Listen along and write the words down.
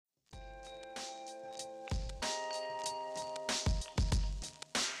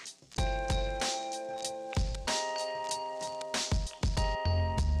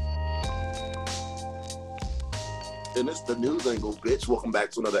And it's the news angle, bitch. Welcome back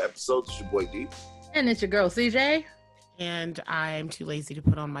to another episode. It's your boy D. And it's your girl, CJ. And I'm too lazy to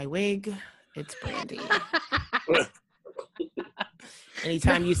put on my wig. It's Brandy.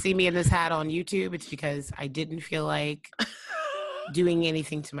 Anytime you see me in this hat on YouTube, it's because I didn't feel like doing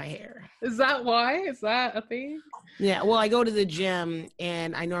anything to my hair. Is that why? Is that a thing? Yeah, well, I go to the gym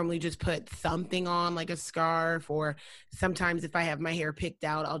and I normally just put something on, like a scarf, or sometimes if I have my hair picked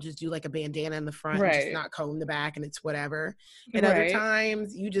out, I'll just do like a bandana in the front and just not comb the back, and it's whatever. And other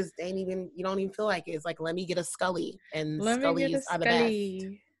times you just you don't even feel like it. It's like, let me get a Scully, and Scullies are the best.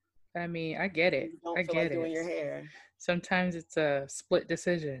 I mean, I get it. I get it. Doing your hair. Sometimes it's a split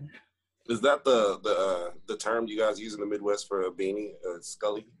decision. Is that the term you guys use in the Midwest for a beanie,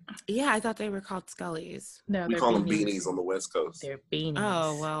 Scully? Yeah, I thought they were called Scullies. No, we call them beanies on the West Coast. They're beanies.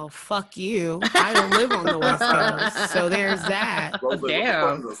 Oh, well, fuck you. I don't live on the West Coast, so there's that. I was like, damn.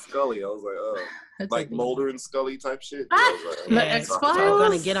 What the fuck is a Scully? I was like, oh. Like Mulder and Scully type shit. The X-Files? Y'all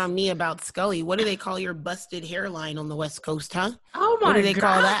gonna get on me about Scully. What do they call your busted hairline on the West Coast, huh? Oh my God. What do they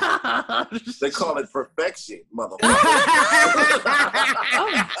call that? They call it perfection, motherfucker.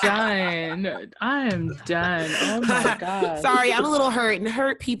 I'm done. I am done. Oh my God. Sorry, I'm a little hurt, and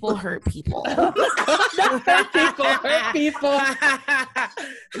hurt people hurt people. Hurt people.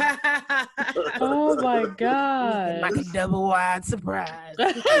 Oh my God. Like a double wide surprise.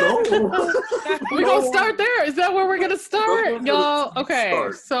 We're gonna start there. Is that where we're gonna start, y'all? Okay,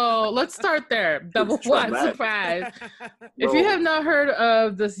 so let's start there. Double wide surprise. If you have not heard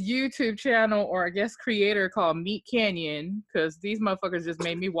of this YouTube channel, or I guess creator, called Meat Canyon, because these motherfuckers just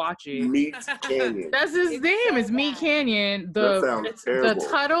made me watch it. Meat Canyon. That's his name. It's Meat Canyon. The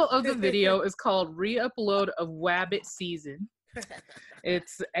title of the video is called "Re-upload of Wabbit Season."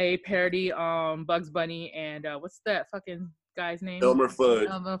 It's a parody on Bugs Bunny and what's that fucking guy's name? Elmer Fudd. You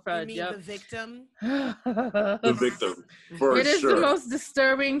mean the victim? The victim. It is the most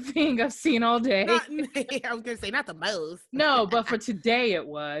disturbing thing I've seen all day. I was gonna say not the most. No, but for today it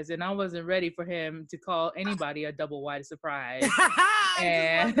was, and I wasn't ready for him to call anybody a double wide surprise.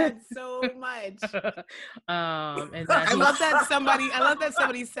 I love that so much. And I love that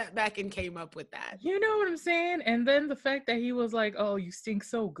somebody sat back and came up with that. You know what I'm saying? And then the fact that he was like, "Oh, you stink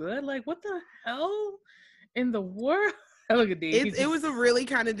so good." Like, what the hell in the world? Look at these. It was a really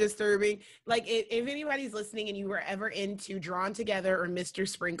kind of disturbing. Like, if anybody's listening and you were ever into Drawn Together or Mr.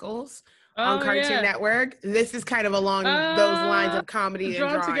 Sprinkles on Cartoon Network, this is kind of along those lines of comedy.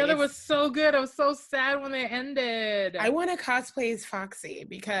 Drawn Together was so good. I was so sad when they ended. I want to cosplay as Foxy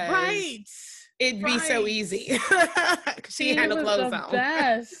because it'd be so easy. She had no clothes on.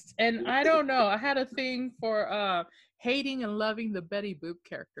 Best. And I don't know. I had a thing for hating and loving the Betty Boop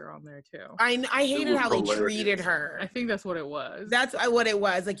character on there too. I hated how they treated her. I think that's what it was. That's what it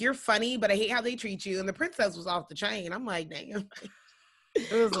was. Like, you're funny, but I hate how they treat you. And the princess was off the chain. I'm like, dang.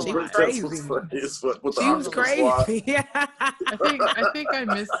 It was crazy. She was crazy. Yeah. I think I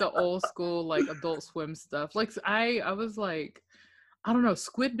missed the old school like Adult Swim stuff. Like I was like, I don't know.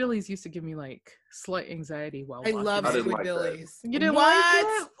 Squidbillies used to give me like slight anxiety while watching. I love Squidbillies. You didn't like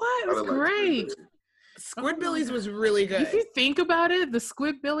that? What? It was great. Squidbillies was really good. If you think about it, the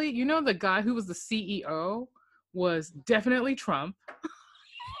Squidbilly, you know, the guy who was the CEO was definitely Trump.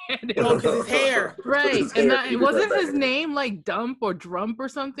 Because his hair, right? And wasn't his name like Dump or Drump or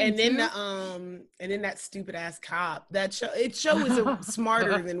something? And then that stupid ass cop. That show was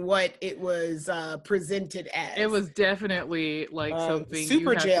smarter than what it was presented as. It was definitely like something.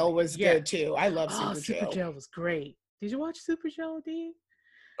 Super Jail was good too. I love Super Jail. Super Jail was great. Did you watch Super Jail, D?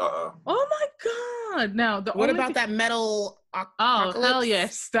 Oh my God! Now what about that Metal? Oh hell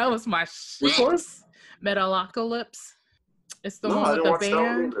yes, that was my shit. Metalocalypse. It's the one with the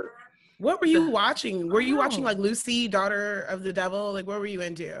band. What were you watching? Were you watching like Lucy, Daughter of the Devil? Like, what were you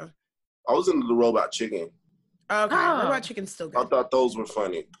into? I was into the Robot Chicken. Okay, Robot Chicken's still good. I thought those were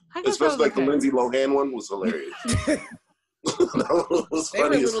funny, especially like the Lindsay Lohan one was hilarious. They were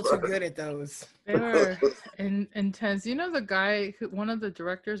a little too good at those. They were intense. You know, the guy, one of the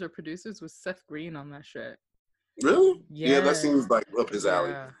directors or producers was Seth Green on that shit. Really? Yeah, that seems like up his alley.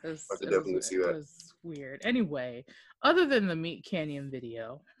 Yeah, I could definitely see that. It was weird. Anyway, other than the Meat Canyon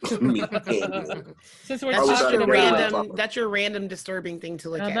video. Since we're talking about that's your random disturbing thing to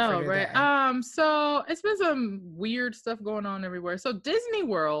look at. I know, right? So it's been some weird stuff going on everywhere. So Disney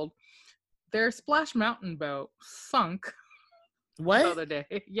World, their Splash Mountain boat sunk. What? the other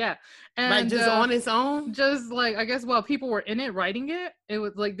day. Yeah. And like just on its own? Just like, I guess while people were in it writing it, it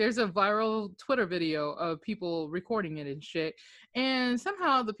was like there's a viral Twitter video of people recording it and shit. And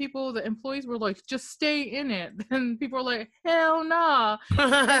somehow the employees were like, just stay in it. And people were like, hell nah.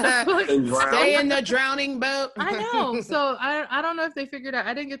 Like, stay in the drowning boat. I know. So I don't know if they figured out.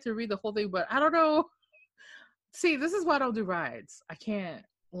 I didn't get to read the whole thing, but I don't know. See, this is why I don't do rides. I can't.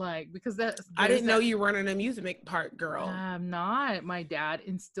 Like, because I didn't know you were an amusement park girl. I'm not. My dad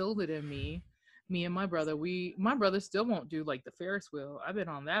instilled it in me. Me and my brother. My brother still won't do like the Ferris wheel. I've been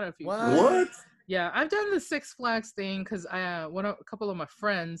on that a few times. What? Yeah, I've done the Six Flags thing because a couple of my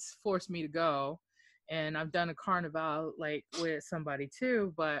friends forced me to go, and I've done a carnival like with somebody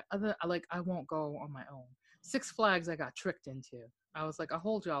too. But I won't go on my own. Six Flags, I got tricked into. I was like, I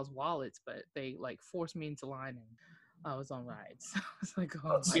hold y'all's wallets, but they like forced me into line and I was on rides. I was like,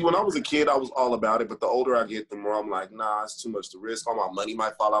 oh. See, when I was a kid, I was all about it, but the older I get, the more I'm like, nah, it's too much to risk. All my money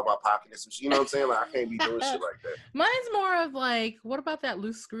might fall out of my pocket and some shit. You know what I'm saying? Like, I can't be doing shit like that. Mine's more of like, what about that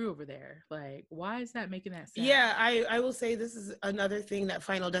loose screw over there? Like, why is that making that sound? Yeah, I will say this is another thing that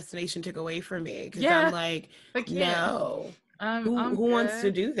Final Destination took away from me. Because I'm like no. Who wants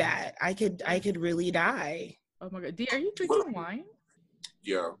to do that? I could really die. Oh my God. D, are you drinking wine?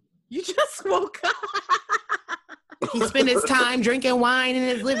 Yeah. You just woke up. He spent his time drinking wine in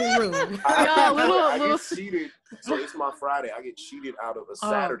his living room. I get cheated. So it's my Friday. I get cheated out of a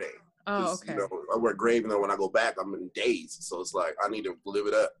Saturday. Oh, okay. You know, I work grave, and then when I go back, I'm in days. So it's like I need to live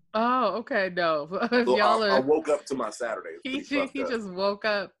it up. Oh, okay. No, so I woke up to my Saturday. He just woke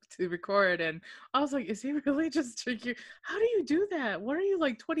up to record, and I was like, "Is he really just drinking? How do you do that? What are you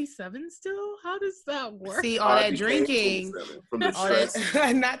like 27 still? How does that work?" See, all that drinking from the stress,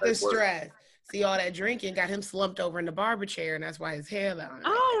 not the stress. See, all that drinking got him slumped over in the barber chair, and that's why his hairline.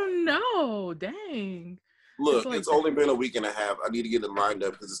 Oh no! Dang. Look, it's only been a week and a half. I need to get it lined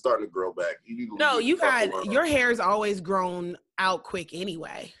up because it's starting to grow back. Your hair's always grown out quick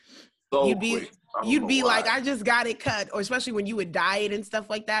anyway. So you'd be like, I just got it cut, or especially when you would dye it and stuff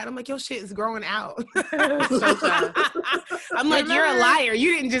like that. I'm like, your shit is growing out. I'm like, you're a liar.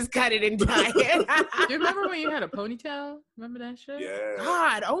 You didn't just cut it and dye it. Do you remember when you had a ponytail? Remember that shit? Yeah.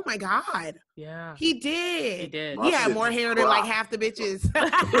 God, oh my God. Yeah. He did. He did. He had more hair than like half the bitches.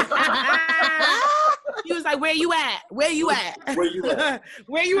 He was like, where you at? Where you at? Where you at?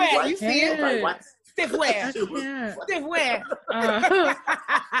 Where you at? You see it? Like, Stiff wear. Stiff wear.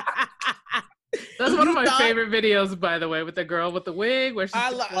 That's one of my favorite videos, by the way, with the girl with the wig where she's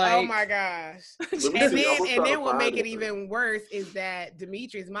like, oh my gosh. And then what make it even worse is that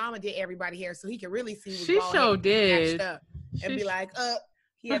Demetrius' mama did everybody hair so he could really see she sure did. And be like,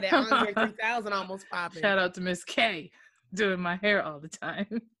 he had that Andre 3000 almost popping. Shout out to Miss K doing my hair all the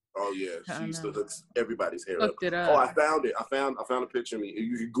time. Oh yeah, she used to hook everybody's hair Looked up. It up. Oh, I found it. I found a picture of me.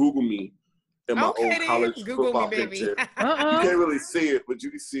 You can Google me in my old college football picture. You can't really see it, but you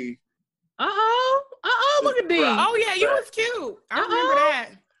can see. Look at these. Oh yeah, you was cute. I remember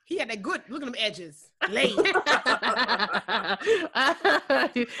that. He had that good. Look at them edges. Laid.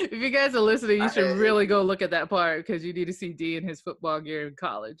 If you guys are listening, you should really go look at that part because you need to see D in his football gear in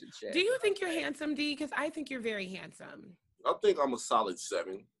college and shit. Do you think you're handsome, D? Because I think you're very handsome. I think I'm a solid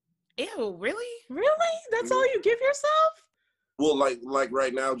 7. Ew, really? Really? That's all you give yourself? Well, like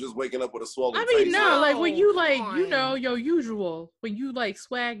right now, just waking up with a swollen face. I mean, no, like when you like, you know, your usual, when you like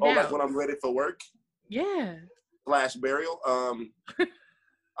swagged out. Like when I'm ready for work? Yeah. / burial. I'll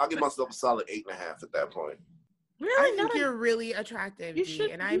give myself a solid 8.5 at that point. Really? I think you're really attractive,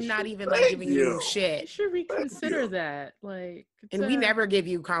 and I'm not even like giving you shit. You should reconsider that. Like, and we never give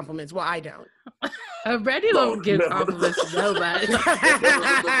you compliments. Well, I don't. Randy don't give compliments to nobody.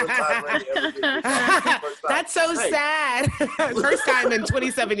 That's so sad. First time in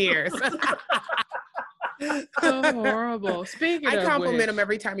 27 years. So horrible. Speaking of I compliment which, him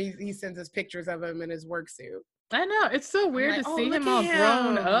every time he sends us pictures of him in his work suit. I know. It's so weird to see him all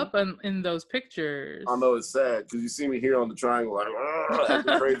grown up in those pictures. I know it's sad because you see me here on the triangle like,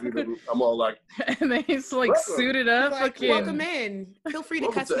 acting crazy. I'm all like. And then he's like suited up. Like, welcome in. Feel free to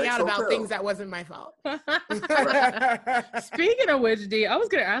cuss me out about things that wasn't my fault. Speaking of which, D, I was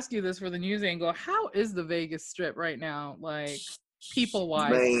going to ask you this for the news angle. How is the Vegas Strip right now? Like,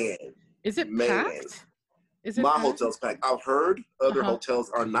 people-wise? Man. Is it packed? My hotel's packed. I've heard other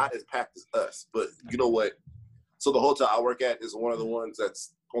hotels are not as packed as us, but you know what? So the hotel I work at is one of the ones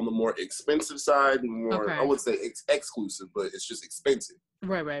that's on the more expensive side, I wouldn't say exclusive, but it's just expensive.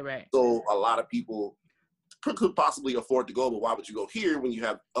 Right. So a lot of people could possibly afford to go, but why would you go here when you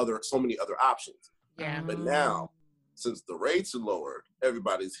have so many other options? Yeah. But now since the rates are lower,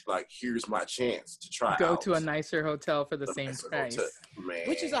 everybody's like, here's my chance to try go to a nicer hotel for the same price.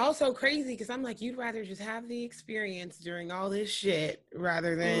 Which is also crazy because I'm like, you'd rather just have the experience during all this shit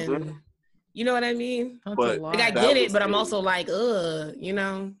rather than, you know what I mean? But like, I get it, but I'm also like, you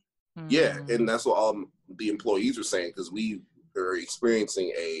know? Yeah, and that's what all the employees are saying, because we are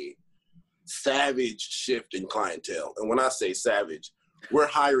experiencing a savage shift in clientele. And when I say savage, we're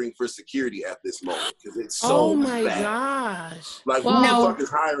hiring for security at this moment because it's so bad. Gosh. Like, who the fuck is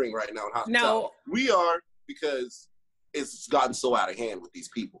hiring right now in hospitality? No. We are, because it's gotten so out of hand with these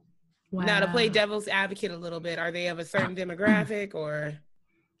people. Wow. Now, to play devil's advocate a little bit, are they of a certain demographic or?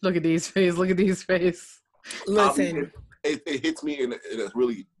 Look at these face. Look at these face. Listen. It hits me in a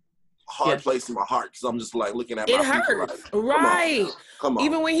really hard place in my heart because I'm just like looking at my people. It hurts. Like, right. Come on.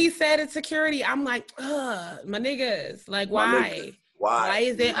 Even when he said it's security, I'm like, my niggas. Like, why? Why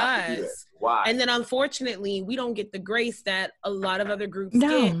is it us? Why? And then unfortunately, we don't get the grace that a lot of other groups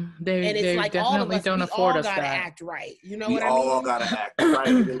get. And it's like all of us, don't afford us gotta that. act right. You know what I mean? We all gotta act right.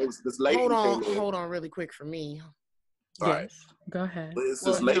 And then this lady hold on really quick for me. Yes. Right. Go ahead. But it's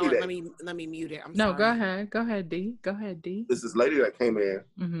this lady let me mute it. I'm sorry. Go ahead. Go ahead, D. Go ahead, D. It's this lady that came in.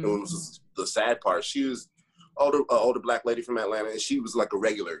 And it was the sad part. She was older black lady from Atlanta, and she was like a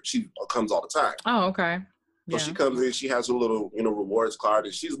regular. She comes all the time. Oh, okay. So she comes in, she has her little, rewards card,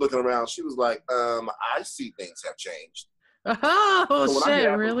 and she's looking around. She was like, I see things have changed. Oh, so shit,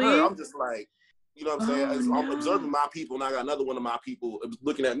 really? Her, I'm just like, you know what I'm saying? I'm observing my people, and I got another one of my people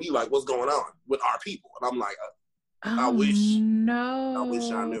looking at me like, what's going on with our people? And I'm like, I wish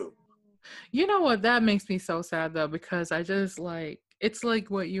I knew. You know what? That makes me so sad, though, because I just like, it's like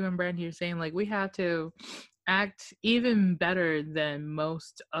what you and Brandy are saying. Like, we have to act even better than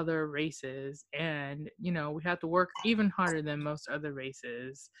most other races, and we have to work even harder than most other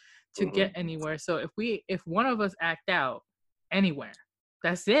races to get anywhere. So if one of us act out anywhere,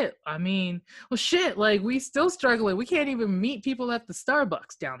 that's it. I mean, well, shit, like, we still struggling. We can't even meet people at the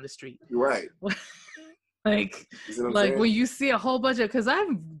Starbucks down the street. Right. Like when you see a whole bunch of, because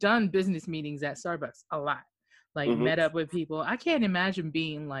I've done business meetings at Starbucks a lot, like met up with people. I can't imagine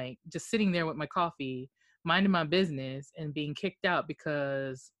being like just sitting there with my coffee, minding my business, and being kicked out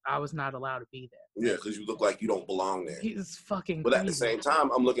because I was not allowed to be there. Yeah, because you look like you don't belong there. He's fucking But crazy. At the same time,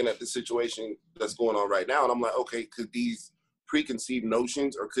 I'm looking at the situation that's going on right now, and I'm like, okay, could these preconceived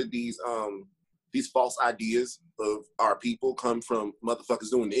notions, or could these false ideas of our people come from motherfuckers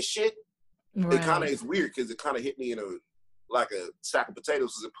doing this shit? Right. It kind of is weird because it kind of hit me in a sack of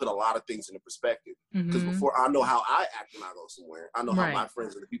potatoes, because it put a lot of things into perspective. Because before, I know how I act when I go somewhere. I know how my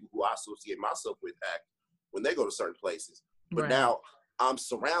friends and the people who I associate myself with act when they go to certain places. But now I'm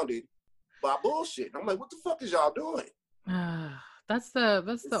surrounded by bullshit. I'm like, what the fuck is y'all doing? That's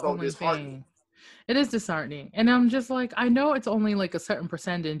the only thing. It is disheartening. And I'm just like, I know it's only like a certain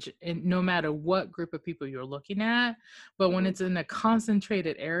percentage in no matter what group of people you're looking at, but when it's in a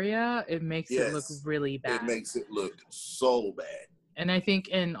concentrated area, it makes it look really bad. It makes it look so bad. And I think,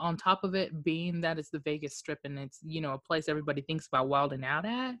 and on top of it being that it's the Vegas Strip, and it's, a place everybody thinks about wilding out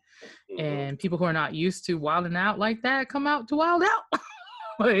at, and people who are not used to wilding out like that come out to wild out.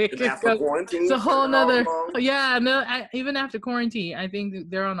 Like, it's a whole nother, even after quarantine, I think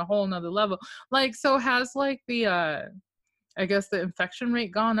they're on a whole nother level. Like, so has like the, I guess the infection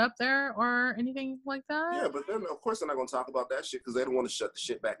rate gone up there or anything like that? Yeah, but then of course they're not going to talk about that shit because they don't want to shut the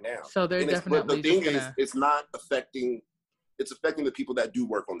shit back down. So they're definitely. But the thing is, it's not affecting. It's affecting the people that do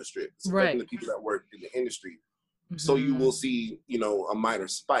work on the strip. It's affecting the people that work in the industry. So you will see, a minor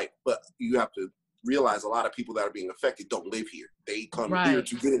spike, but you have to realize a lot of people that are being affected don't live here. They come here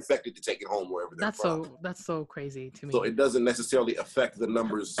to get infected to take it home wherever they're from. That's so crazy to me. So it doesn't necessarily affect the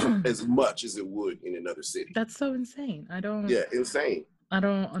numbers as much as it would in another city. That's so insane. Insane. I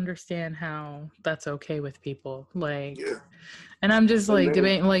don't understand how that's okay with people. Like, and I'm just like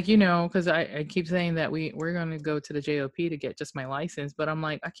debating, like, because I keep saying that we're going to go to the JOP to get just my license, but I'm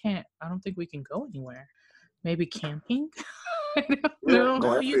like, I don't think we can go anywhere. Maybe camping?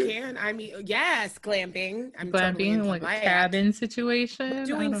 No, you can. I mean, yes, glamping. Glamping, totally like a cabin situation.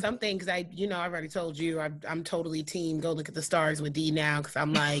 Doing something, because I already told you I'm totally team go look at the stars with D now, because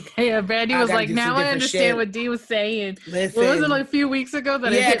I'm like, yeah, Brandy was like, now I understand what D was saying. Listen, was it like a few weeks ago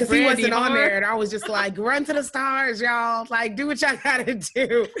that because he wasn't on there, and I was just like, run to the stars, y'all. Like, do what y'all gotta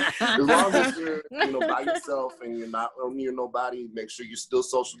do. As long as you're by yourself and you're not near nobody, make sure you're still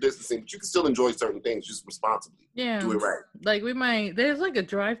social distancing, but you can still enjoy certain things just responsibly. Yeah, do it right. Like like we might. There's like a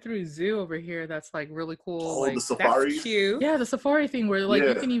drive-through zoo over here that's like really cool. Oh, like, the safari. That's cute. Yeah, the safari thing where like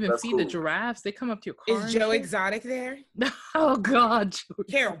you can even feed the giraffes. They come up to your car. Is Joe Exotic there? Oh God,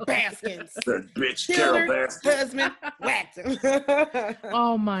 Carol Baskins. That bitch, Carol Baskins. Husband whacked him.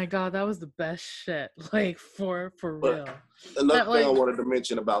 Oh my God, that was the best shit. Like for real. Another thing I wanted to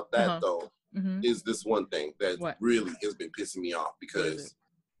mention about that though is this one thing that really has been pissing me off because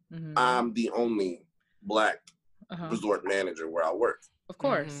I'm the only Black resort manager where I work. Of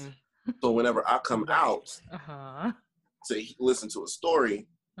course. So whenever I come out to listen to a story,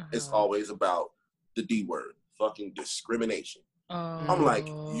 it's always about the D word, fucking discrimination. I'm like,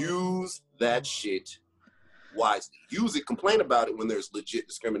 use that shit wisely. Use it, complain about it when there's legit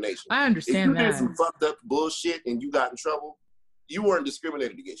discrimination. I understand that. If you did some fucked up bullshit and you got in trouble, you weren't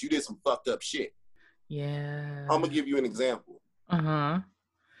discriminated against. You did some fucked up shit. Yeah. I'm gonna give you an example.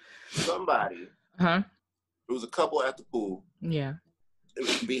 Somebody, it was a couple at the pool. Yeah.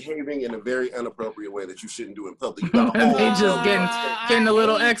 Behaving in a very inappropriate way that you shouldn't do in public. You got they just getting a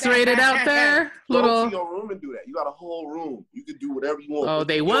little X-rated out there. Go to your room and do that. You got a whole room. You can do whatever you want. Oh,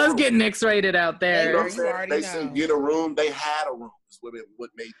 they was getting X-rated out there. You know what I'm saying? They said get a room. They had a room. That's what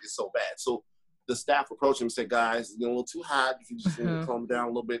made it so bad. So the staff approached him and said, "Guys, it's getting a little too hot. If you just calm down a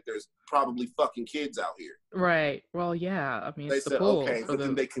little bit, there's probably fucking kids out here." Right. Well, yeah. I mean, they said, "Okay," but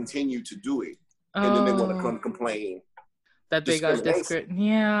then they continue to do it, and then they want to come complain that they got discriminated.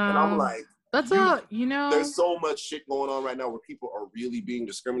 Yeah. And I'm like, that's there's so much shit going on right now where people are really being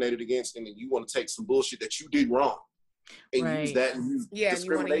discriminated against, and then you want to take some bullshit that you did wrong and use that and use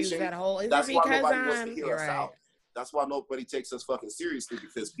discrimination. And you want to use that that's why nobody wants to hear us out. That's why nobody takes us fucking seriously,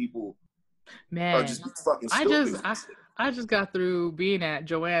 because people are just fucking stupid. I just got through being at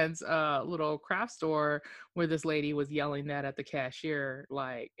Joanne's little craft store where this lady was yelling that at the cashier.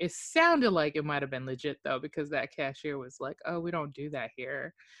 Like, it sounded like it might have been legit though, because that cashier was like, "Oh, we don't do that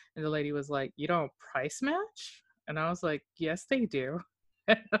here." And the lady was like, "You don't price match?" And I was like, "Yes, they do."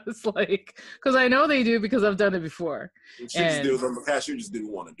 And I was like, because I know they do because I've done it before. The cashier just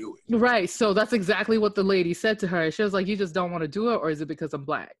didn't want to do it. Right. So that's exactly what the lady said to her. She was like, "You just don't want to do it, or is it because I'm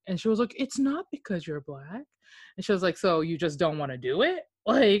Black?" And she was like, "It's not because you're Black." And she was like, "So you just don't want to do it?"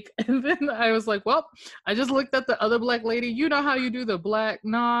 Like, and then I was like, well, I just looked at the other Black lady. You know how you do the Black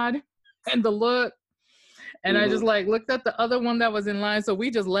nod and the look. And I just like looked at the other one that was in line. So we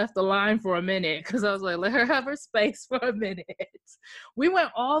just left the line for a minute because I was like, let her have her space for a minute. We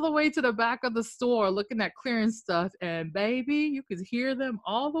went all the way to the back of the store looking at clearance stuff. And baby, you could hear them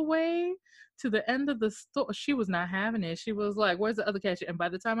all the way to the end of the store. She was not having it. She was like, "Where's the other cashier?" And by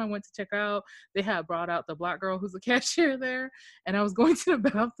the time I went to check out, they had brought out the Black girl who's the cashier there. And I was going to the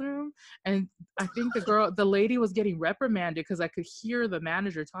bathroom, and I think the lady was getting reprimanded because I could hear the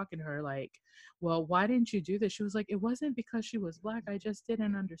manager talking to her like, "Well, why didn't you do this?" She was like, "It wasn't because she was Black. I just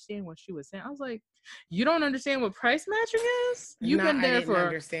didn't understand what she was saying." I was like, "You don't understand what price matching is? You've been there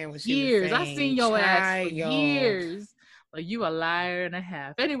for years. I've seen your ass for years. Like, you a liar and a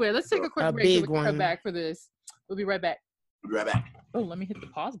half." Anyway, let's take a quick break. We'll come back for this. We'll be right back. We'll be right back. Oh, let me hit the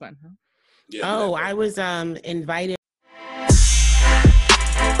pause button, huh? Yeah, I was invited.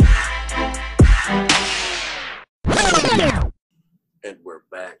 And we're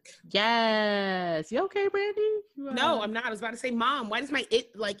back. Yes. You okay, Brandy? No, I'm not. I was about to say, Mom, why does my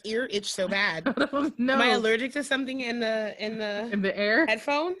ear itch so bad? No. Am I allergic to something in the air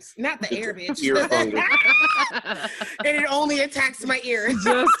headphones? Not the air, bitch. Ear fungus. And it only attacks my ear.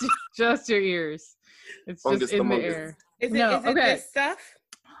 just your ears. It's fungus just in the air. Is it this stuff?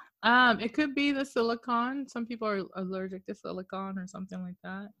 It could be the silicone. Some people are allergic to silicone or something like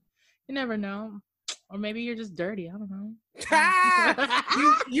that. You never know. Or maybe you're just dirty. I don't know.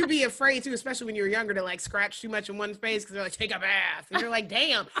 You be afraid too, especially when you were younger, to like scratch too much in one space because they're like, "Take a bath," and you're like,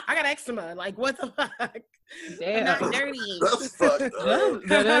 "Damn, I got eczema." Like, what the fuck? Damn, I'm not dirty. That's fucked up.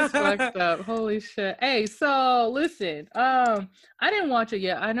 That is fucked up. Holy shit. Hey, so listen. I didn't watch it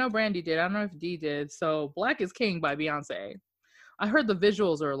yet. I know Brandy did. I don't know if Dee did. So, Black is King by Beyonce. I heard the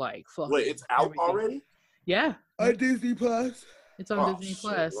visuals are like fucking. Wait, it's out already? Yeah. On Disney Plus. It's on Disney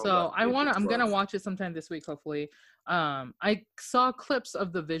Plus. So I'm gonna watch it sometime this week, hopefully. I saw clips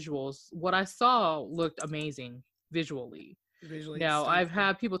of the visuals. What I saw looked amazing visually. Now, I've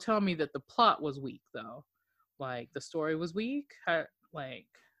had people tell me that the plot was weak though. Like, the story was weak.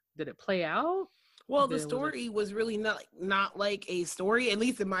 Did it play out? Well, the story was really not like a story, at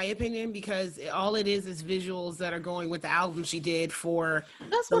least in my opinion, because all it is visuals that are going with the album she did for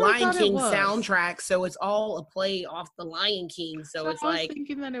the Lion King soundtrack. So it's all a play off the Lion King. So it's like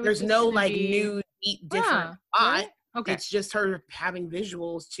there's no like new, different plot. Right? Okay. It's just her having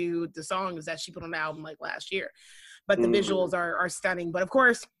visuals to the songs that she put on the album like last year. but the visuals are stunning. But of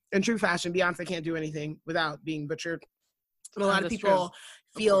course, in true fashion, Beyonce can't do anything without being butchered. And a lot of people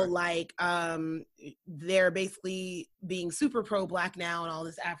feel like they're basically being super pro-Black now and all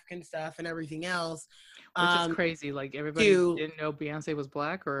this African stuff and everything else. Which is crazy. Like, everybody didn't know Beyonce was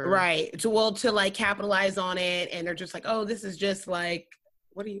Black, or right. To like capitalize on it, and they're just like, oh, this is just like,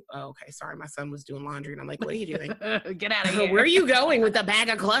 what are you? Oh, okay, sorry, my son was doing laundry, and I'm like, what are you doing? Get out of here! Where are you going with a bag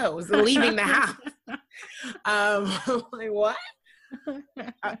of clothes and leaving the house? Like, what?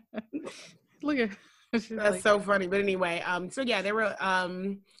 Look at. That's so funny. But anyway, so yeah, there were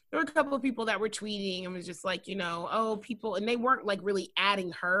a couple of people that were tweeting and was just like, you know, oh, people, and they weren't like really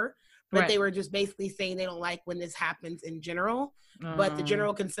adding her, but they were just basically saying they don't like when this happens in general. But the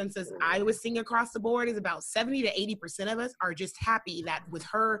general consensus I was seeing across the board is about 70 to 80% of us are just happy that with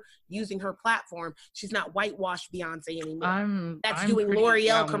her using her platform, she's not whitewashed Beyonce anymore. I'm doing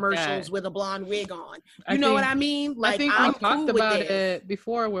L'Oreal commercials with a blonde wig on. You know what I mean? Like, I think we talked about it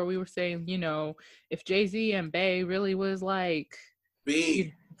before, where we were saying, you know, if Jay-Z and Bey really was like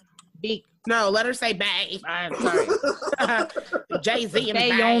big. No, let her say Bey. I'm sorry. Jay-Z and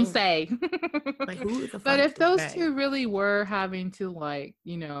Beyonce. Like, who the fuck? But if those two really were having to, like,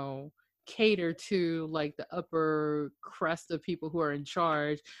 you know, cater to like the upper crust of people who are in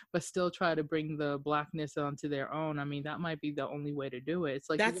charge, but still try to bring the Blackness onto their own, I mean, that might be the only way to do it. It's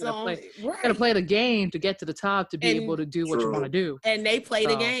like, you gotta play the game to get to the top to be able to do what you want to do. And they play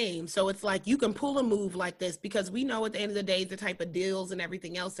the game. So it's like, you can pull a move like this, because we know at the end of the day, the type of deals and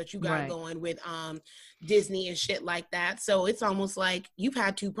everything else that you got going with Disney and shit like that. So it's almost like you've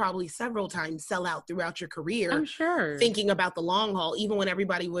had to probably several times sell out throughout your career. I'm sure. Thinking about the long haul, even when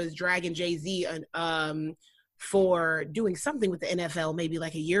everybody was dragging Jay-Z for doing something with the NFL maybe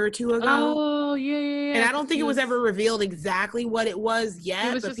like a year or two ago. Oh, yeah. And I don't think it was ever revealed exactly what it was yet.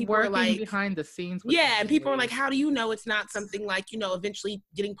 It was just people working like behind the scenes. And people are like, how do you know it's not something like, you know, eventually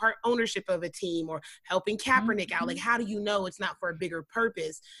getting part ownership of a team or helping Kaepernick out? Like, how do you know it's not for a bigger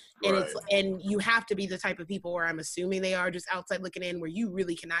purpose? And and you have to be the type of people where I'm assuming they are just outside looking in, where you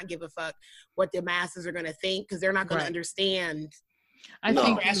really cannot give a fuck what the masses are going to think, because they're not going to understand. I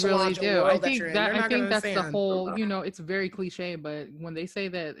think you really do. I think that's the whole, you know, it's very cliche, but when they say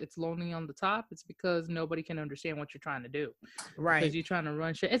that it's lonely on the top, it's because nobody can understand what you're trying to do. Right. Because you're trying to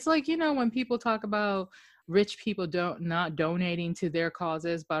run shit. It's like, you know, when people talk about rich people not donating to their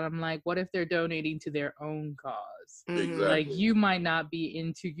causes, but I'm like, what if they're donating to their own cause? Exactly. Like, you might not be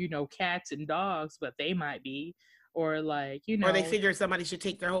into, you know, cats and dogs, but they might be. Or like, you know. Or they figure somebody should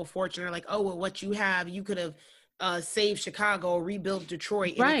take their whole fortune. Or like, oh, well, what you have, you could have save Chicago, rebuild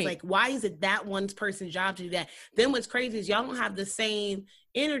Detroit. And it's like, why is it that one person's job to do that? Then what's crazy is y'all don't have the same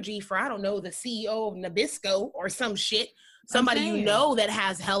energy for, I don't know, the CEO of Nabisco or some shit. Somebody you know that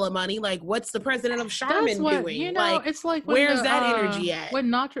has hella money. Like, what's the president of Charmin doing? You know, like, it's like, where's that energy at?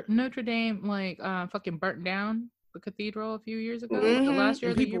 When Notre Dame like fucking burnt down the cathedral a few years ago, the last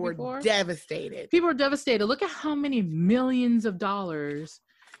year, the year before. People were devastated. People were devastated. Look at how many millions of dollars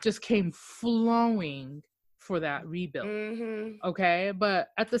just came flowing for that rebuild. Okay, but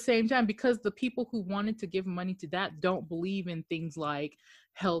at the same time, because the people who wanted to give money to that don't believe in things like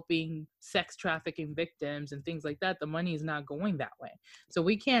helping sex trafficking victims and things like that, the money is not going that way. So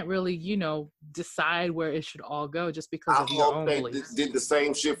we can't really, you know, decide where it should all go just because of your own beliefs. Did the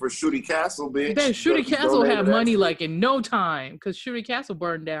same shit for Shooty Castle, bitch. Then Shooty Castle had money like in no time, because Shooty Castle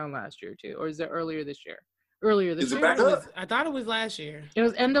burned down last year too, or is it earlier this year? Is it back up? I thought it was last year. It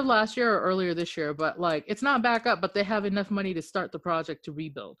was end of last year or earlier this year, but like, it's not back up, but they have enough money to start the project to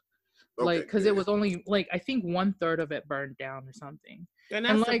rebuild. Like, because it was only like, I think 1/3 of it burned down or something. And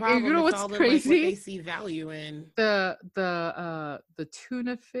that's like, the problem, you know what's crazy? Like, what they see value in the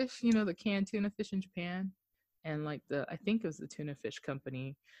tuna fish, you know, the canned tuna fish in Japan, and like I think it was the tuna fish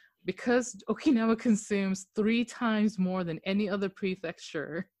company. Because Okinawa consumes 3 times more than any other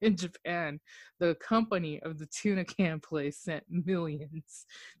prefecture in Japan, the company of the tuna can place sent millions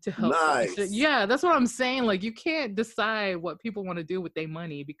to help. Nice. Yeah, that's what I'm saying. Like, you can't decide what people want to do with their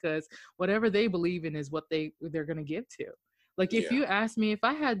money, because whatever they believe in is what they're going to give to. Like, if you ask me, if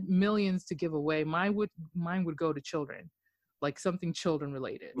I had millions to give away, mine would go to children. Like something children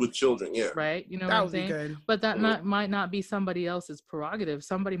related. With children, yeah. Right? You know what I'm saying? That would be good. But that might not be somebody else's prerogative.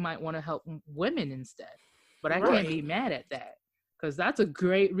 Somebody might want to help women instead. But I can't be mad at that, because that's a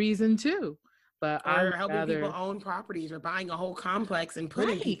great reason too. But or helping people own properties or buying a whole complex and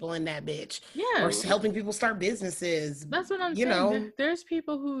putting people in that bitch. Yeah. Or helping people start businesses. That's what I'm saying. There's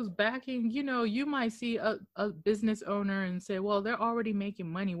people who's backing, you might see a business owner and say, well, they're already making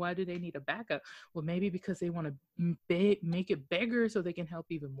money. Why do they need a backup? Well, maybe because they want to make it bigger so they can help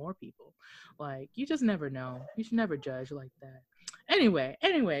even more people. Like, you just never know. You should never judge like that.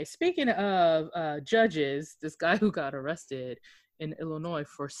 Anyway, speaking of judges, this guy who got arrested in Illinois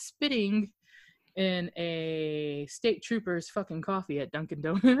for spitting in a state trooper's fucking coffee at Dunkin'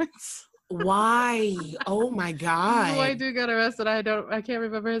 Donuts. Why? Oh my God. The white dude got arrested. I can't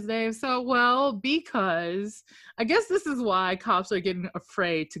remember his name. So, because I guess this is why cops are getting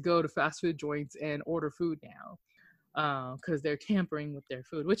afraid to go to fast food joints and order food now. Because they're tampering with their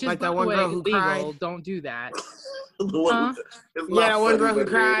food, which is, like, that one girl who cried. Don't do that. That one girl who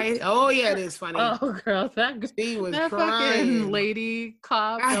cried. Oh yeah, it is funny. Oh girl, she was that crying. Fucking lady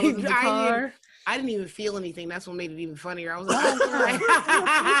cop that was in the car. I didn't even feel anything. That's what made it even funnier. I was like,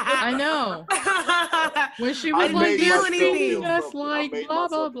 I know. When she was like, feel anything. Just like blah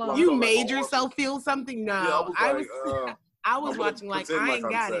blah blah. You made yourself feel something? No, I was watching like I ain't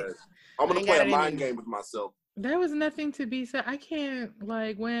got it. I'm gonna play a mind game with myself. There was nothing to be said. I can't,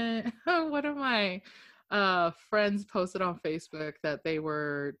 like, when one of my friends posted on Facebook that they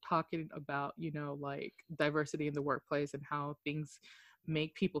were talking about, like, diversity in the workplace and how things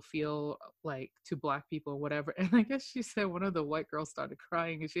make people feel, like, to Black people or whatever. And I guess she said one of the white girls started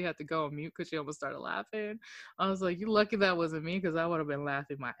crying and she had to go on mute because she almost started laughing. I was like, you lucky that wasn't me, because I would have been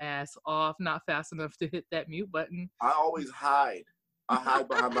laughing my ass off, not fast enough to hit that mute button. I always hide. I hide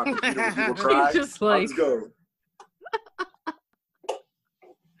behind my computer when people cry. Just like, let's go.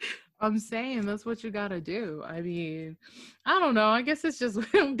 I'm saying that's what you gotta do. I mean, I don't know. I guess it's just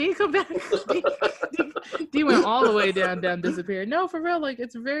D come back. D went all the way down, disappeared. No, for real. Like,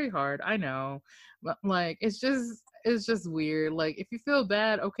 it's very hard. I know, but like, it's just weird. Like, if you feel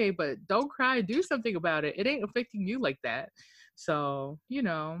bad, okay, but don't cry. Do something about it. It ain't affecting you like that. So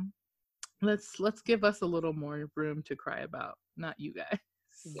let's give us a little more room to cry about, not you guys.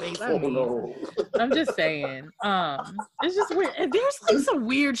 No. I'm just saying. It's just weird. And there's like some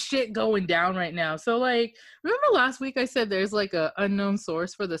weird shit going down right now. So, like, remember last week I said there's like a unknown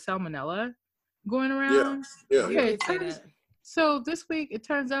source for the salmonella going around? Yeah. Okay. So this week it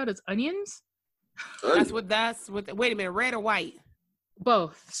turns out it's onions. That's what. Wait a minute, red or white?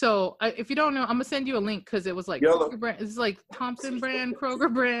 Both. So if you don't know, I'm gonna send you a link because it was like Kroger brand. It's like Thompson brand,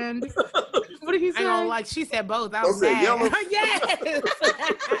 Kroger brand. What did he say? I don't like. She said both. I was mad. Yes.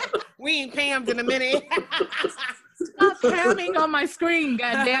 We ain't Pam's in a minute. Stop Pamming on my screen,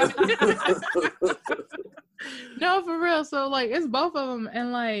 goddamn it. No, for real. So like, it's both of them,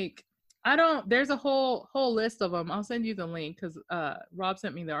 and like, there's a whole list of them. I'll send you the link because Rob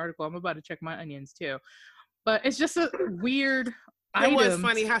sent me the article. I'm about to check my onions too, but it's just a weird. It was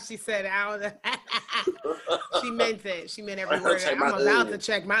funny how she said she meant it. She meant every word. I'm about to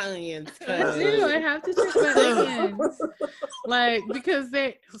check my onions. I do. I have to check my onions. Like, because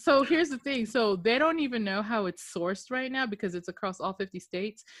so here's the thing. So they don't even know how it's sourced right now because it's across all 50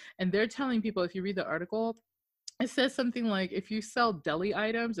 states. And they're telling people, if you read the article, it says something like, if you sell deli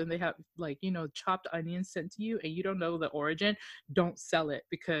items and they have, like, chopped onions sent to you and you don't know the origin, don't sell it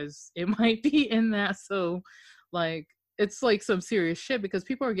because it might be in that. So, like, it's like some serious shit because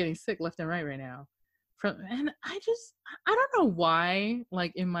people are getting sick left and right now. And I don't know why,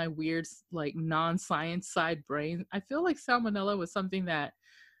 like, in my weird, like, non-science side brain, I feel like salmonella was something that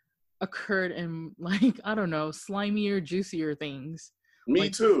occurred in, like, I don't know, slimier, juicier things. Me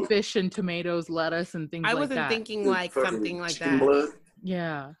like too. Fish and tomatoes, lettuce and things like that. I wasn't thinking like something like that. Blood.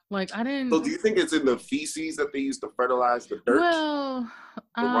 Yeah, like I didn't. So do you think it's in the feces that they use to fertilize the dirt?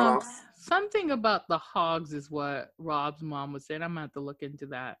 Well, something about the hogs is what Rob's mom was saying. I'm gonna have to look into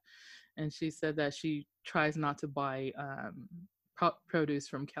that. And she said that she tries not to buy produce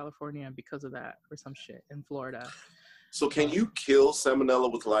from California because of that, or some shit in Florida. So can you kill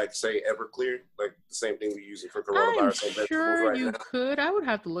salmonella with, like, say, Everclear, like the same thing we use for coronavirus? I'm sure you could. I would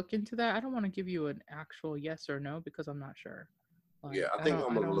have to look into that. I don't want to give you an actual yes or no because I'm not sure. Like, yeah, I think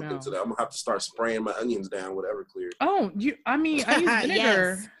I'm gonna look into that. I'm gonna have to start spraying my onions down with Everclear. Oh, I use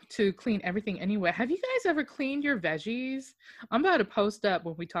vinegar to clean everything anyway. Have you guys ever cleaned your veggies? I'm about to post up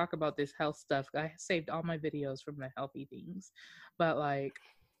when we talk about this health stuff. I saved all my videos from the healthy things, but like,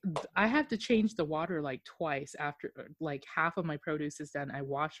 I have to change the water like twice after like half of my produce is done. I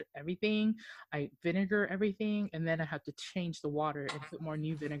wash everything, I vinegar everything, and then I have to change the water and put more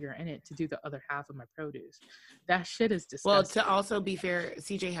new vinegar in it to do the other half of my produce. That shit is disgusting. Well, to also be fair,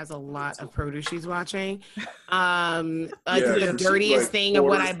 CJ has a lot of produce she's watching. The dirtiest thing of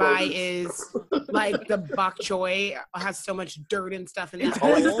what I buy is like the bok choy has so much dirt and stuff in that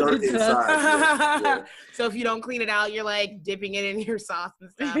hole. Dirt inside. So if you don't clean it out, you're like dipping it in your sauce and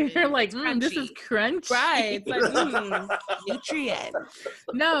stuff. You're like, this is crunchy. Right. It's like, nutrient.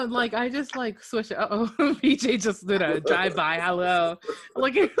 No, like I just like swish it. BJ just did a drive-by. Hello.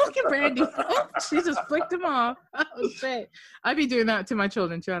 Look at Brandy. Oh, she just flicked him off. Oh shit. I'd be doing that to my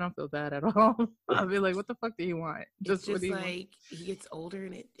children too. I don't feel bad at all. I'll be like, what the fuck do you want? Just like he gets older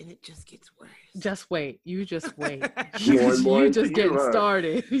and it just gets worse. Just wait. You just wait. you just getting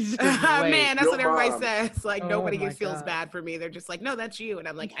started. Man, that's what everybody says. Like nobody feels bad for me. They're just like, no, that's you. And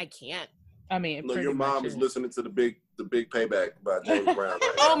I'm like, I can't. I mean, no, your mom is listening to the big payback by James Brown.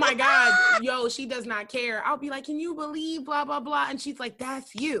 Right? Oh my God. Yo, she does not care. I'll be like, can you believe blah, blah, blah. And she's like,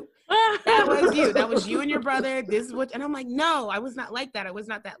 that's you. That was you. That was you and your brother. This is what, and I'm like, no, I was not like that. I was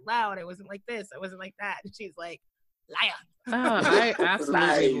not that loud. I wasn't like this. I wasn't like that. And she's like, liar. I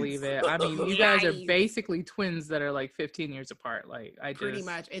absolutely believe it. I mean, you guys are basically twins that are like 15 years apart. Like pretty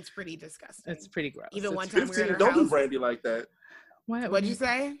much. It's pretty disgusting. It's pretty gross. Even one time 15, don't do Brandy like that. What'd you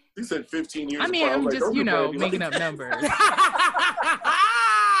say? You said 15 years. I mean, I'm like, just, making up numbers.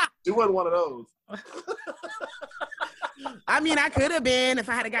 You wasn't one of those. I mean, I could have been if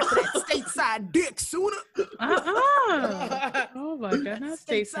I had got to that stateside dick sooner. Oh my goodness.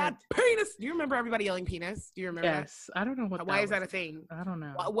 Stateside penis. Do you remember everybody yelling penis? Do you remember? Yes. I don't know what. Why is that a thing? I don't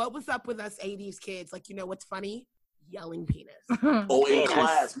know. What was up with us 80s kids? Like, what's funny? Yelling penis. In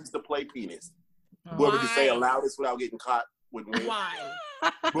class, we used to play penis. Whoever could say it loudest without getting caught would win. Why?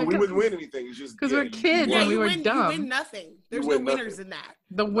 But we wouldn't win anything. It's just because we're kids and we were dumb. You win nothing. There's no winners in that.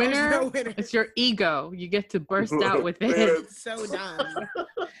 The winner, it's your ego. You get to burst out with it. So dumb.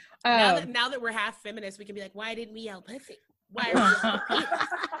 Now that we're half feminists, we can be like, why didn't we yell pussy? Why are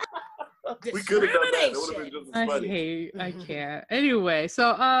we could have done that. It would have been just as funny. I can't. Anyway,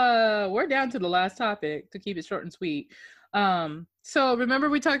 so we're down to the last topic to keep it short and sweet. So remember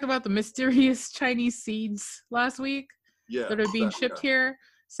we talked about the mysterious Chinese seeds last week that are being shipped here.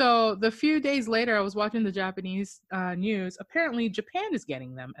 So the few days later, I was watching the Japanese news. Apparently, Japan is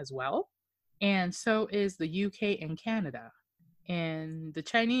getting them as well, and so is the UK and Canada. And the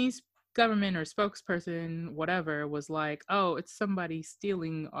Chinese government or spokesperson, whatever, was like, "Oh, it's somebody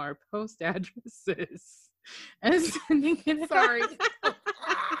stealing our post addresses and sending it." Sorry.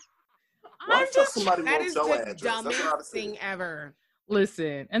 That is the dumbest thing ever.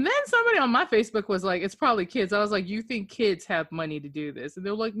 Listen, and then somebody on my Facebook was like, "It's probably kids." I was like, "You think kids have money to do this?" And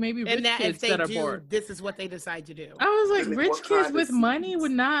they're like, "Maybe rich kids that are bored." This is what they decide to do. I was like, "Rich kids with money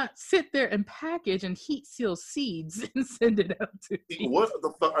would not sit there and package and heat seal seeds and send it out to people." What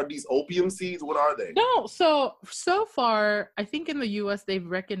the fuck are these opium seeds? What are they? No, so far, I think in the U.S. they've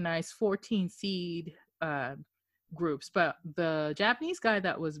recognized 14 seed groups, but the Japanese guy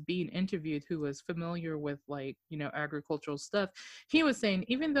that was being interviewed, who was familiar with agricultural stuff, he was saying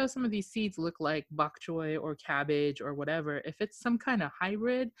even though some of these seeds look like bok choy or cabbage or whatever, if it's some kind of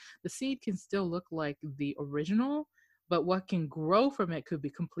hybrid, the seed can still look like the original, but what can grow from it could be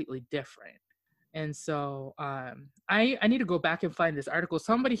completely different. And so I need to go back and find this article.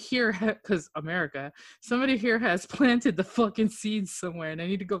 Somebody here, because America, somebody here has planted the fucking seeds somewhere, and I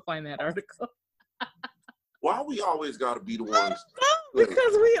need to go find that article. Why we always gotta be the ones?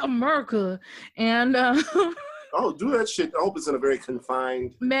 Because we America, and do that shit. I hope it's in a very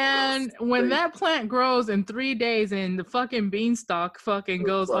confined. Man, when that plant grows in 3 days, and the fucking beanstalk fucking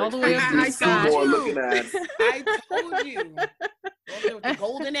goes all the way up to the sky. I told you. The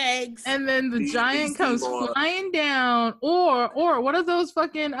golden eggs, and then the giant comes flying down, or what are those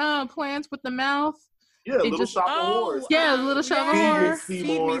fucking plants with the mouth? Yeah, little shop of horse. Yeah, little shop of horse. Feed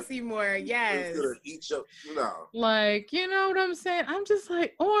me Seymour. Yes. Like, you know what I'm saying? I'm just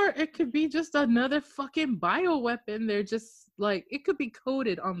like, or it could be just another fucking bioweapon. They're just like, it could be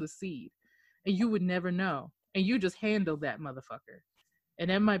coded on the seed, and you would never know, and you just handle that motherfucker.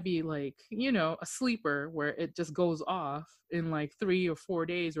 And that might be like, a sleeper where it just goes off in like 3 or 4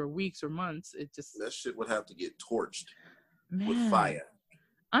 days or weeks or months. It just that shit would have to get torched with fire.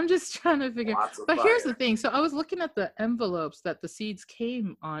 I'm just trying to figure. But here's the thing. So I was looking at the envelopes that the seeds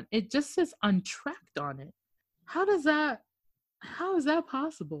came on. It just says untracked on it. How is that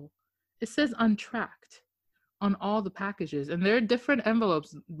possible? It says untracked on all the packages, and there are different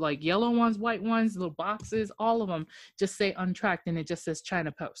envelopes, like yellow ones, white ones, little boxes, all of them just say untracked, and it just says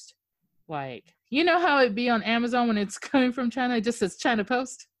China Post. Like, you know how it be on Amazon when it's coming from China, it just says China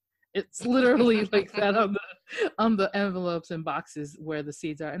Post. It's literally like that on the envelopes and boxes where the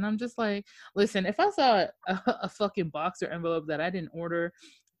seeds are. And I'm just like, listen, if I saw a fucking box or envelope that I didn't order,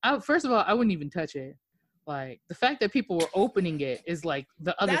 first of all, I wouldn't even touch it. Like, the fact that people were opening it is like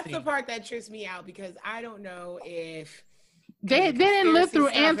the other thing. That's the part that trips me out, because I don't know if they didn't live through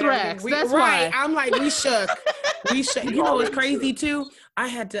anthrax. That's right. Why. I'm like, we shook. You know what's crazy too? I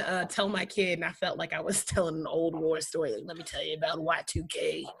had to tell my kid, and I felt like I was telling an old war story. Like, let me tell you about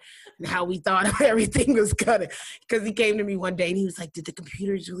Y2K and how we thought everything was gonna. Because he came to me one day and he was like, "Did the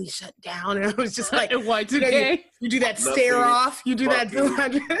computers really shut down?" And I was just like, Y2K. You do that stare off. You do that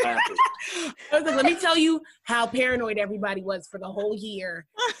 200. I was like, let me tell you how paranoid everybody was for the whole year,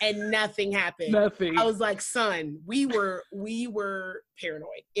 and nothing happened. Nothing. I was like, son, we were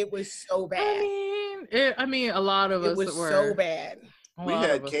paranoid. It was so bad. I mean, a lot of us were. It was so bad. We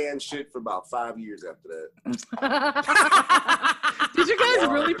had canned shit for about 5 years after that. Did you guys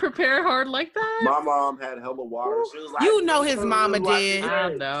really prepare hard like that? My mom had hella water. She was like, you know his mama did.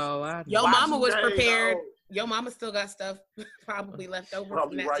 I know. Your mama was prepared. Your mama still got stuff probably left over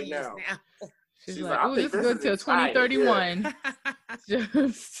probably from that right now. She's like, oh, this is good till 2031. Yeah.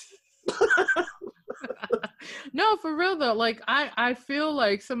 Just... No, for real though. Like, I feel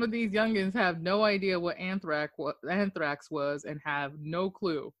like some of these youngins have no idea what anthrax was and have no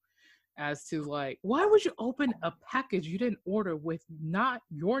clue as to, like, why would you open a package you didn't order with not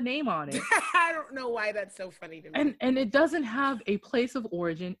your name on it? I don't know why that's so funny to me. And it doesn't have a place of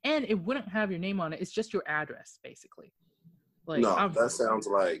origin, and it wouldn't have your name on it. It's just your address, basically. Like, no, that sounds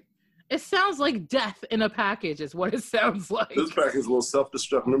like... It sounds like death in a package is what it sounds like. This package is a little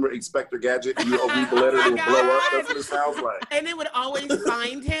self-destruct. Remember Inspector Gadget? You open the letter, it will blow up. That's what it sounds like. And it would always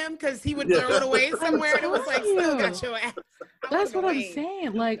find him because he would throw it away somewhere, and it was like, still got your ass. That's what I'm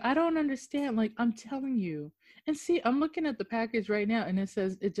saying. Like, I don't understand. Like, I'm telling you. And see, I'm looking at the package right now, and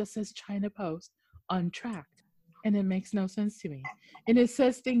it just says China Post, untracked. And it makes no sense to me. And it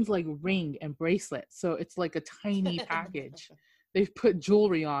says things like ring and bracelet. So it's like a tiny package. They've put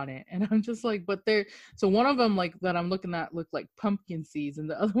jewelry on it, and I'm just like, so one of them, like, that I'm looking at looked like pumpkin seeds, and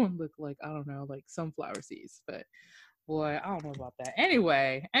the other one looked like, I don't know, like sunflower seeds. But boy, I don't know about that.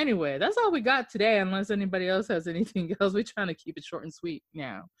 Anyway, that's all we got today, unless anybody else has anything else. We're trying to keep it short and sweet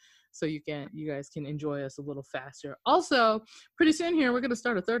now, so you guys can enjoy us a little faster. Also, pretty soon here, we're going to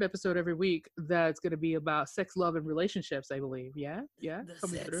start a third episode every week that's going to be about sex, love, and relationships, I believe. Yeah? The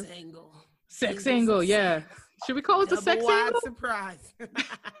sex angle. Sex angle, yeah. Should we call it the sex angle? Surprise.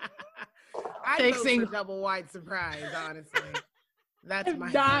 I vote for double wide surprise, honestly. That's my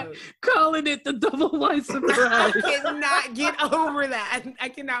vote. Calling it the double wide surprise. I cannot get over that. I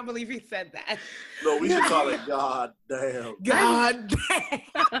cannot believe he said that. No, we should call it God damn. God damn.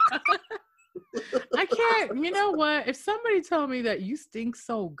 I can't. You know what? If somebody told me that you stink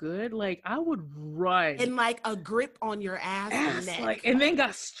so good, like, I would run. And like a grip on your ass and neck. Like, and then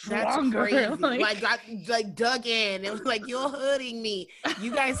got stronger. Like got dug in. It was like, you're hurting me.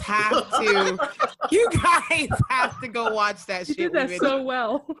 You guys have to go watch that shit. You did that so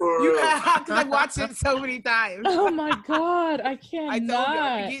well. You have to watch it so many times. Oh my God, I can't. I told you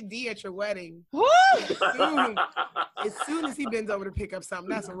I'm gonna get D at your wedding. As soon as he bends over to pick up something,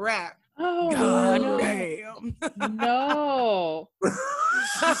 that's a wrap. Oh, God no. damn. No.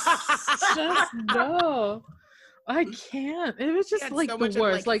 Just no. I can't. It was just like the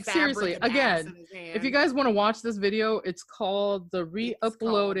worst. Like, seriously, again, if you guys want to watch this video, it's called the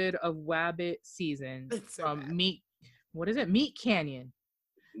re-uploaded of Wabbit season from Meat. What is it? Meat Canyon.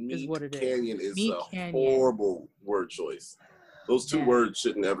 Meat is what it is. Canyon is Meat a Canyon. horrible word choice. Those two words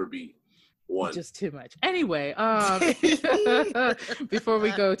should never be one. Just too much. Anyway, before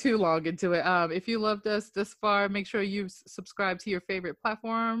we go too long into it, if you loved us this far, make sure you subscribe to your favorite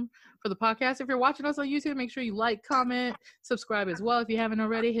platform for the podcast. If you're watching us on YouTube, make sure you like, comment, subscribe as well. If you haven't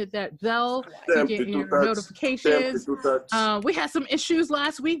already, hit that bell to get your notifications. We had some issues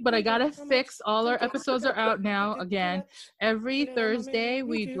last week, but I got it fixed. All our episodes are out now. Again, every Thursday,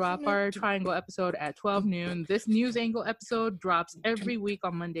 we drop our Triangle episode at 12 noon. This News Angle episode drops every week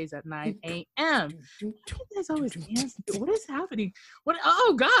on Mondays at 9 a.m. You guys always dance. What is happening? What?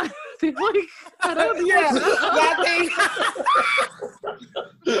 Oh, God. I don't know.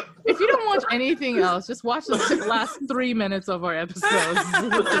 If you don't watch anything else, just watch the last 3 minutes of our episodes.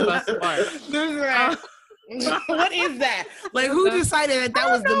 The best part. What is that? Like, who decided that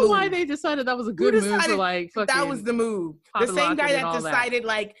was the move? I don't know why they decided that was a good move for, like, fucking that was the move. The same guy that decided,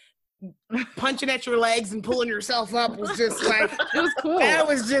 like, punching at your legs and pulling yourself up was just like, it was cool. That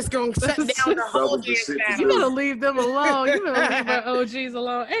was just going to shut down the whole damn channel. You better leave them alone. You better leave our OGs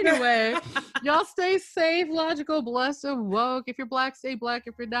alone. Anyway, y'all stay safe, logical, blessed, and woke. If you're Black, stay Black.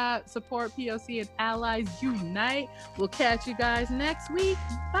 If you're not, support POC and Allies Unite. We'll catch you guys next week.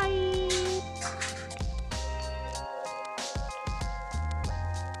 Bye.